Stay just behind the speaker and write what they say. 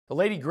The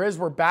Lady Griz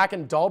were back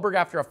in Dahlberg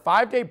after a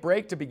 5-day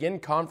break to begin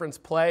conference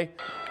play.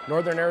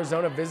 Northern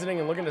Arizona visiting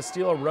and looking to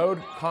steal a road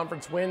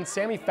conference win.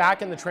 Sammy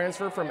Facken, the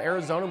transfer from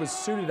Arizona, was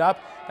suited up.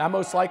 That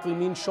most likely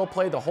means she'll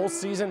play the whole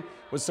season,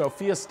 with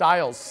Sophia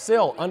Stiles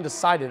still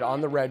undecided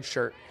on the red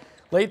shirt.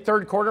 Late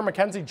third quarter,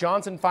 Mackenzie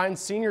Johnson finds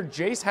senior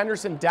Jace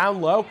Henderson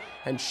down low,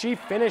 and she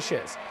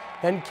finishes.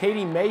 Then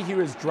Katie Mayhew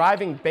is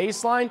driving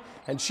baseline,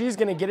 and she's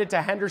going to get it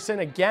to Henderson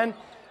again.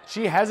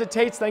 She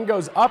hesitates, then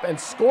goes up and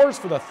scores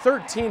for the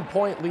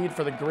 13-point lead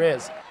for the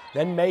Griz.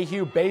 Then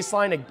Mayhew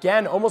baseline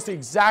again, almost the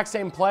exact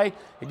same play.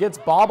 It gets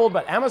bobbled,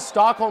 but Emma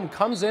Stockholm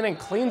comes in and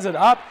cleans it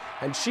up,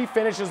 and she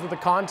finishes with the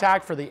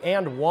contact for the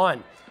and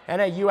one.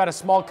 NAU had a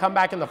small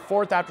comeback in the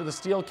fourth after the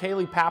steal.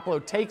 Kaylee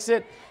Paplow takes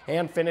it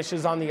and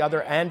finishes on the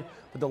other end.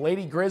 But the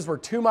Lady Griz were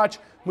too much,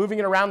 moving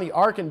it around the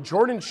arc, and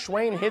Jordan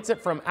Schwain hits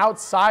it from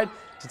outside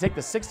to take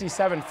the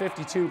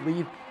 67-52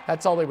 lead.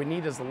 That's all they would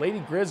need as the Lady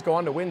Griz go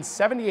on to win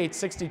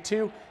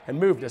 78-62 and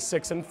move to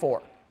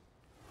 6-4.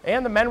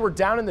 And the men were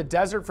down in the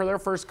desert for their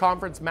first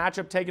conference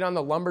matchup, taking on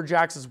the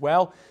Lumberjacks as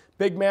well.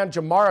 Big man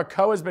Jamara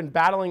Coe has been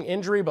battling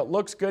injury but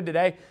looks good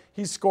today.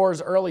 He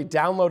scores early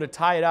down low to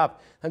tie it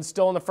up. And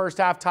still in the first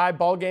half tie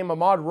ball game,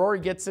 Ahmad Rory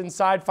gets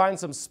inside,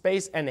 finds some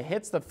space, and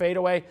hits the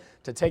fadeaway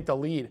to take the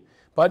lead.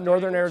 But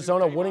Northern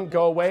Arizona wouldn't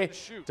go away.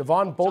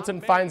 Devon Bolton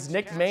finds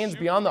Nick Maines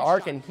beyond the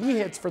arc, and he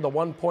hits for the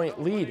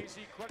 1-point lead.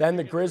 Then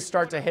the Griz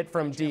start to hit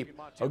from deep.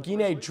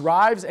 Ogine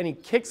drives, and he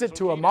kicks it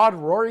to Ahmad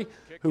Rory,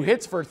 who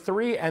hits for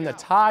 3 and the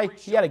tie.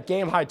 He had a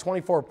game-high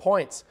 24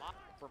 points.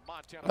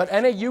 But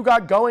NAU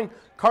got going.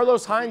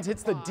 Carlos Hines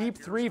hits the deep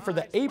 3 for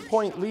the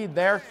 8-point lead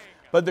there.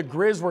 But the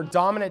Griz were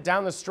dominant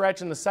down the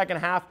stretch in the second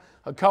half.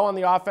 Coe on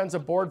the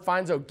offensive board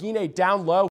finds Ogine down low.